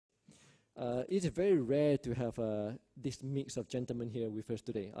It's very rare to have this mix of gentlemen here with us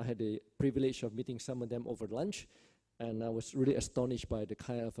today. I had the privilege of meeting some of them over lunch, and I was really astonished by the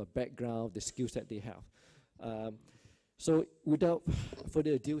kind of background, the skill set they have. So without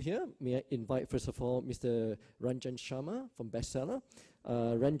further ado here, may I invite first of all Mr. Ranjan Sharma from Bestseller.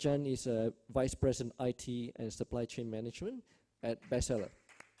 Ranjan is Vice President IT and Supply Chain Management at Bestseller.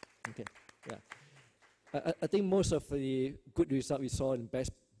 Okay, yeah. I think most of the good results we saw in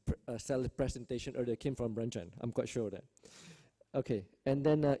Bestseller presentation earlier came from Ranjan. I'm quite sure of that. Okay, and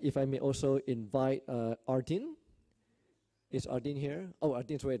then if I may also invite Ardin. Is Ardin here? Oh,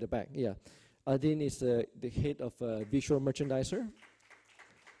 Ardin's way at the back, yeah. Ardin is the head of visual merchandiser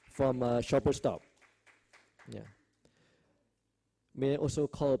from Shopper Stop. Yeah. May I also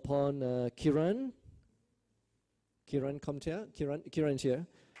call upon Kiran. Kiran comes here. Kiran's here.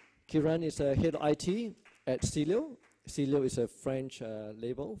 Kiran is head of IT at Celio. Celio is a French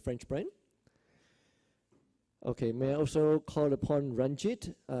label, French brand. Okay, may I also call upon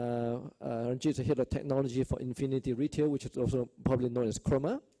Ranjit. Ranjit is the head of technology for Infinity Retail, which is also probably known as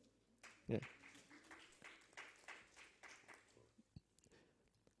Chroma. Yeah.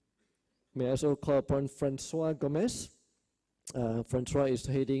 May I also call upon Francois Gomez. Francois is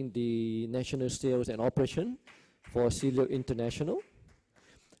heading the national sales and operation for Celio International.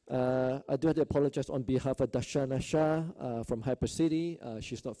 I do have to apologize on behalf of Dashana Shah from Hypercity.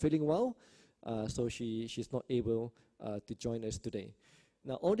 She's not feeling well, so she's not able to join us today.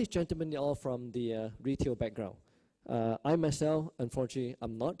 Now, all these gentlemen are all from the retail background. I myself, unfortunately,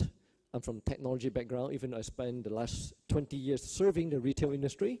 I'm not. I'm from technology background, even though I spent the last 20 years serving the retail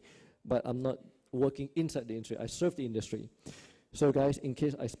industry, but I'm not working inside the industry. I serve the industry. So guys, in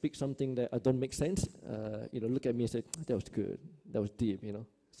case I speak something that don't make sense, look at me and say, that was good, that was deep,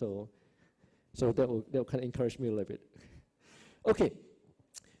 So that will kind of encourage me a little bit. Okay,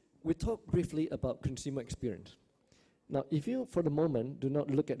 we talked briefly about consumer experience. Now, if you, for the moment, do not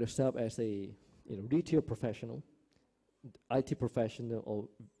look at yourself as a retail professional, IT professional, or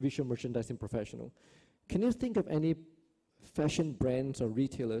visual merchandising professional, can you think of any fashion brands or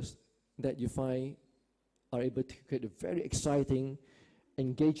retailers that you find are able to create a very exciting,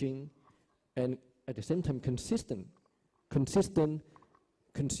 engaging, and at the same time consistent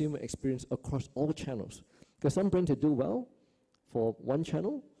consumer experience across all channels? Because some brands do well for one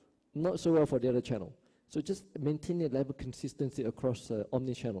channel, not so well for the other channel. So just maintain a level of consistency across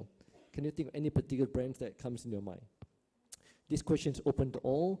omni-channel. Can you think of any particular brands that comes in your mind? This question is open to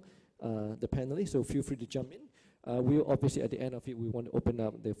all the panelists, so feel free to jump in. We'll obviously, at the end of it, we want to open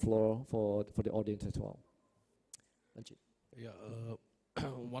up the floor for the audience as well. Anjit. Yeah,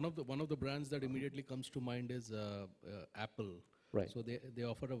 one of the brands that immediately comes to mind is Apple. Right. So they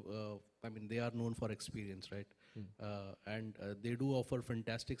offer they are known for experience, right? And they do offer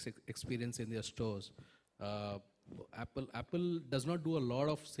fantastic experience in their stores. Apple does not do a lot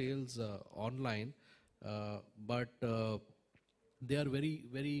of sales online, but they are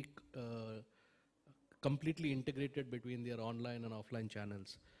very completely integrated between their online and offline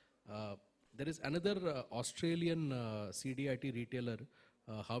channels. There is another Australian CDIT retailer,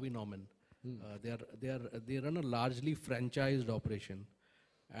 Harvey Norman. They run a largely franchised operation,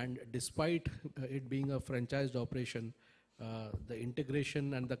 and despite it being a franchised operation, the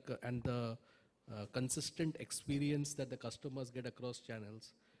integration and the consistent experience that the customers get across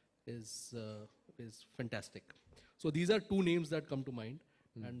channels is fantastic. So these are two names that come to mind,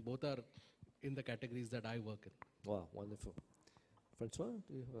 and both are in the categories that I work in. Wow, wonderful. Francois,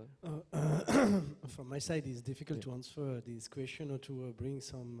 do you have from my side, it's difficult to answer this question or to bring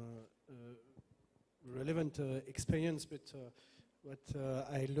some relevant experience, but what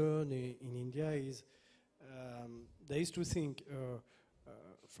I learned in India is there is two things.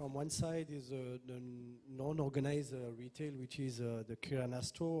 From one side is the non-organized retail, which is the Kirana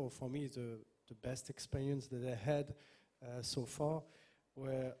store. For me, is the best experience that I had so far,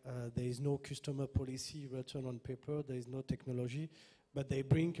 where there is no customer policy written on paper, there is no technology, but they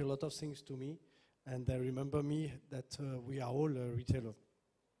bring a lot of things to me, and they remember me that we are all a retailer.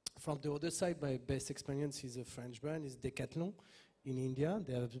 From the other side, my best experience is a French brand, is Decathlon in India.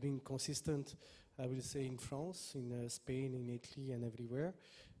 They have been consistent, I will say, in France, in Spain, in Italy, and everywhere.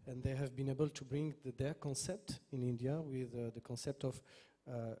 And they have been able to bring their concept in India with the concept of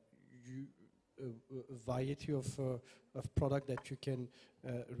a variety of product that you can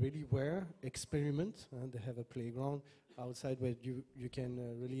really wear, experiment. And they have a playground outside where you can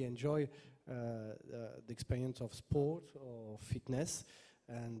really enjoy the experience of sport or fitness.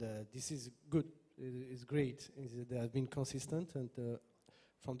 And this is good. It's great. They have been consistent. And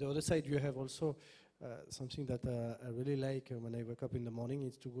from the other side, you have also something that I really like when I wake up in the morning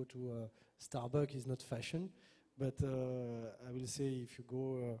is to go to Starbucks. Is not fashion, but I will say if you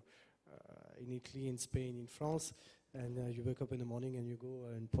go in Italy, in Spain, in France, and you wake up in the morning and you go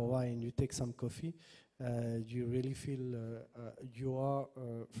in Pova and you take some coffee, you really feel you are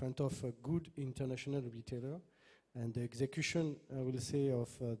in front of a good international retailer. And the execution, I will say, of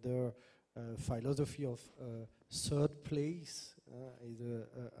their philosophy of third place is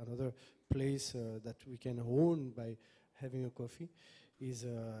another place that we can own by having a coffee is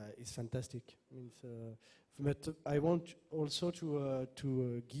fantastic. But I want also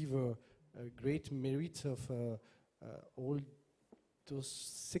to give a great merit of all those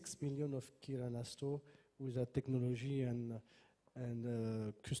 6 million of Kirana store with a technology and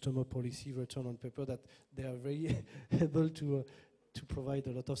customer policy return on paper that they are very able to provide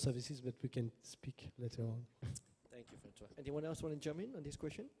a lot of services, but we can speak later on. Thank you, Francois. Anyone else want to jump in on this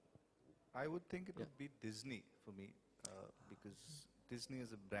question? I would think it would be Disney for me, because Disney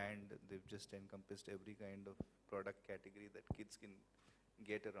is a brand. They've just encompassed every kind of product category that kids can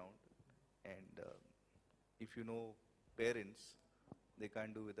get around. And if you know parents, they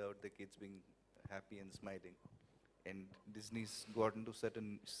can't do without the kids being happy and smiling. And Disney's got into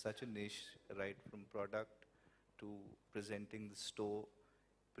such a niche, right from product to presenting the store,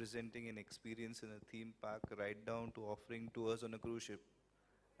 presenting an experience in a theme park, right down to offering tours on a cruise ship.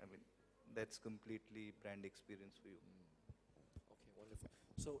 I mean, that's completely brand experience for you. Okay, wonderful.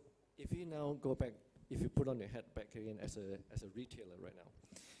 So if you now go back, if you put on your hat back again as a retailer right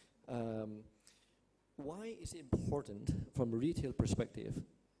now, why is it important from a retail perspective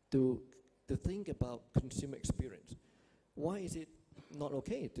to think about consumer experience? Why is it not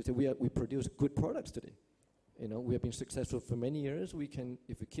okay to say we produce good products today? You know, we have been successful for many years. We can,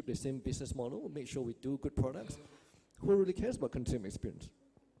 if we keep the same business model, make sure we do good products. Who really cares about consumer experience?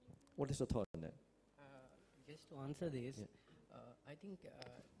 What is your thought on that? Just to answer this, I think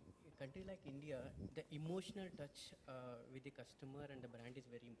a country like India, the emotional touch with the customer and the brand is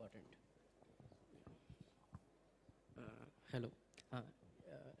very important. Hello.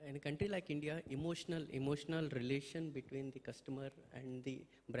 In a country like India, emotional relation between the customer and the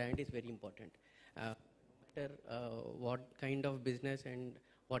brand is very important. No matter what kind of business and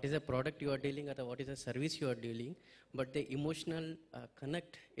what is a product you are dealing or what is a service you are dealing, but the emotional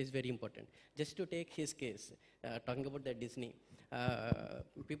connect is very important. Just to take his case, talking about the Disney,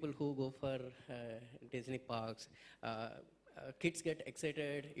 people who go for Disney parks, kids get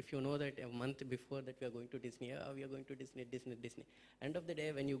excited if you know that a month before that we are going to Disney, we are going to Disney. End of the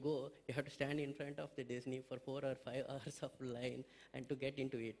day, when you go, you have to stand in front of the Disney for 4 or 5 hours of line and to get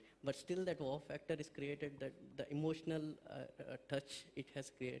into it. But still that wow factor is created, that the emotional touch it has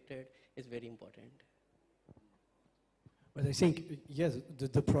created is very important. But I think, yes,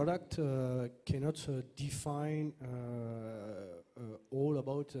 the product cannot define all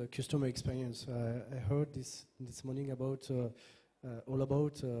about customer experience. I heard this morning about all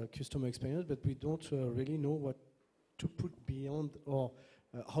about customer experience, but we don't really know what to put beyond or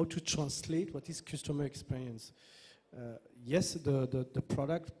how to translate what is customer experience. Yes, the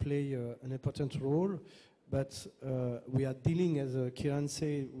product play an important role, but we are dealing, as Kiran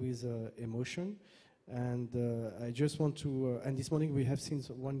said, with emotion. And I just want to, and this morning we have seen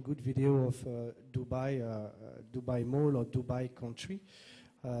one good video of Dubai Mall or Dubai country.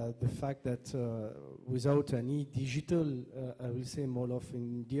 The fact that without any digital, I will say mall of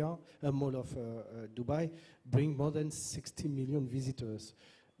India, mall of Dubai, bring more than 60 million visitors.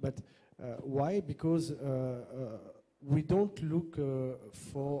 But why? Because we don't look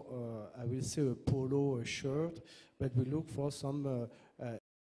for, I will say, a polo, a shirt, but we look for some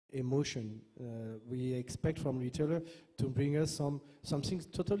emotion. We expect from retailer to bring us something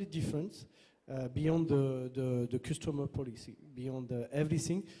totally different beyond the customer policy, beyond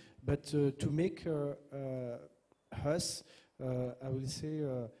everything, but to make us, I will say,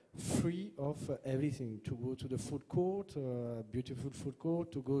 free of everything. To go to the food court, beautiful food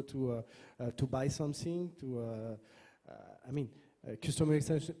court, to go to buy something. I mean. Customer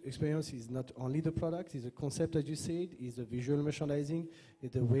experience is not only the product, it's a concept, as you said, it's the visual merchandising,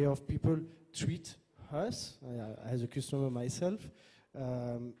 it's the way of people treat us, as a customer myself,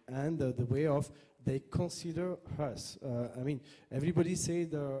 and the way of they consider us. I mean, everybody says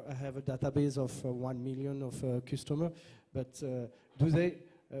I have a database of 1 million of customers, but do they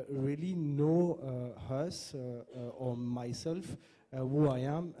really know us or myself? Who I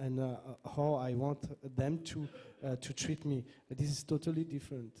am and how I want them to treat me. This is totally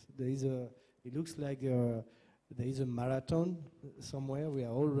different. It looks like there is a marathon somewhere. We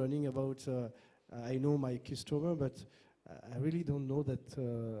are all running about, I know my customer, but I really don't know that,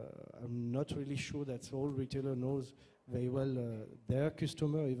 I'm not really sure that all retailer knows very well their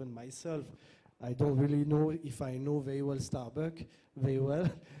customer, even myself. I don't really know if I know very well Starbucks very well,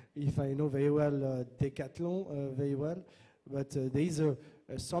 if I know very well Decathlon very well, but there is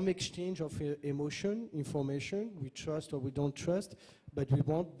some exchange of emotion, information, we trust or we don't trust, but we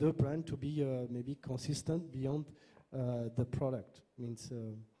want the brand to be maybe consistent beyond the product. Means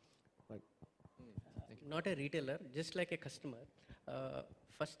not a retailer, just like a customer.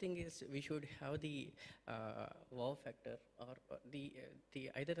 First thing is we should have the wow factor, or the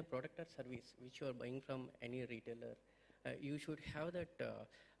either the product or service which you are buying from any retailer. You should have that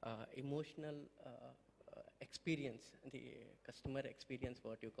emotional experience, the customer experience,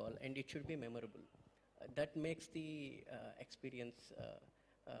 what you call, and it should be memorable. That makes the experience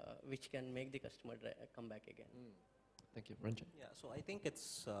which can make the customer come back again. Thank you, Ranjan. Yeah, so I think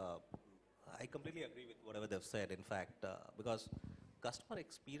it's, I completely agree with whatever they've said, in fact, because customer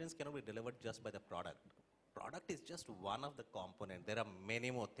experience cannot be delivered just by the product. Product is just one of the components. There are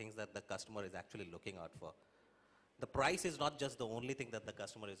many more things that the customer is actually looking out for. The price is not just the only thing that the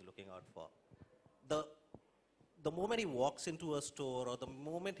customer is looking out for. The moment he walks into a store, or the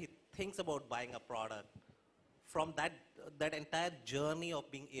moment he thinks about buying a product, from that entire journey of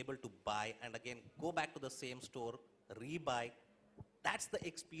being able to buy and again go back to the same store, rebuy, that's the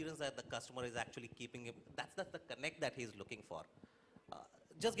experience that the customer is actually keeping him. That's the connect that he's looking for.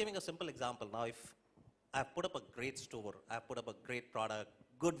 Just giving a simple example. Now, if I've put up a great store, I've put up a great product,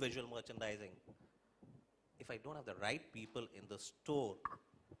 good visual merchandising, if I don't have the right people in the store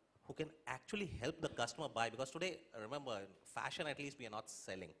who can actually help the customer buy, because today, remember, in fashion at least we are not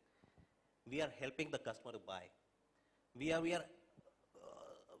selling. We are helping the customer to buy. We are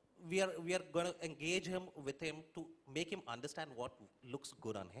going to engage him with him to make him understand what looks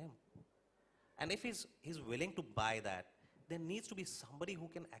good on him. And if he's willing to buy that, there needs to be somebody who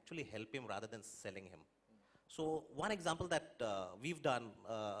can actually help him rather than selling him. So one example that we've done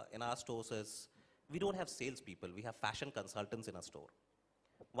in our stores is, we don't have salespeople, we have fashion consultants in our store.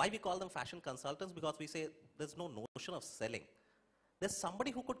 Why we call them fashion consultants? Because we say there's no notion of selling. There's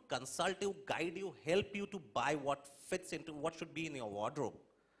somebody who could consult you, guide you, help you to buy what fits into what should be in your wardrobe.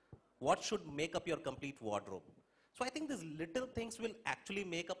 What should make up your complete wardrobe. So I think these little things will actually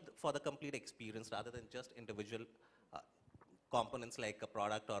make up for the complete experience rather than just individual components like a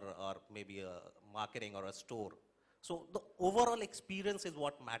product or maybe a marketing or a store. So the overall experience is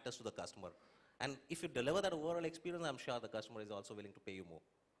what matters to the customer. And if you deliver that overall experience, I'm sure the customer is also willing to pay you more.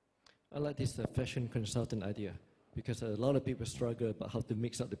 I like this fashion consultant idea, because a lot of people struggle about how to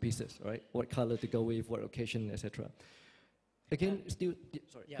mix up the pieces, right? What color to go with, what occasion, etc. Again, still,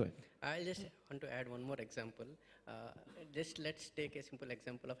 sorry, yeah, go ahead. I just want to add one more example. Just let's take a simple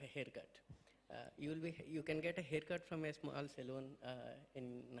example of a haircut. You can get a haircut from a small salon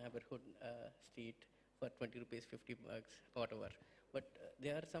in neighborhood street for 20 rupees, 50 bucks, whatever. But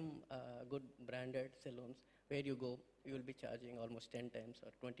there are some good branded salons where you go, you will be charging almost 10 times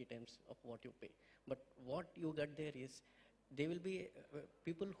or 20 times of what you pay. But what you get there is, they will be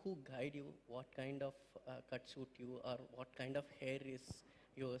people who guide you what kind of cut suit you, or what kind of hair is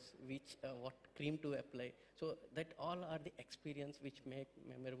yours, which what cream to apply. So that all are the experience which make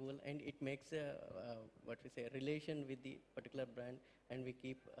memorable, and it makes a what we say relation with the particular brand, and we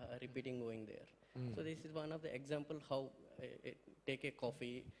keep repeating going there. So this is one of the example how take a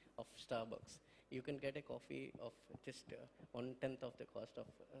coffee of Starbucks. You can get a coffee of just 1/10 of the cost of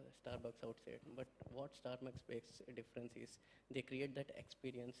Starbucks outside. But what Starbucks makes a difference is they create that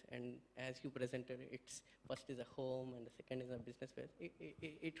experience, and as you presented, it's first is a home and the second is a business space.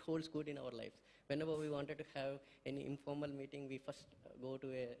 It holds good in our lives. Whenever we wanted to have any informal meeting, we first go to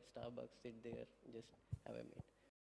a Starbucks, sit there, just have a meet.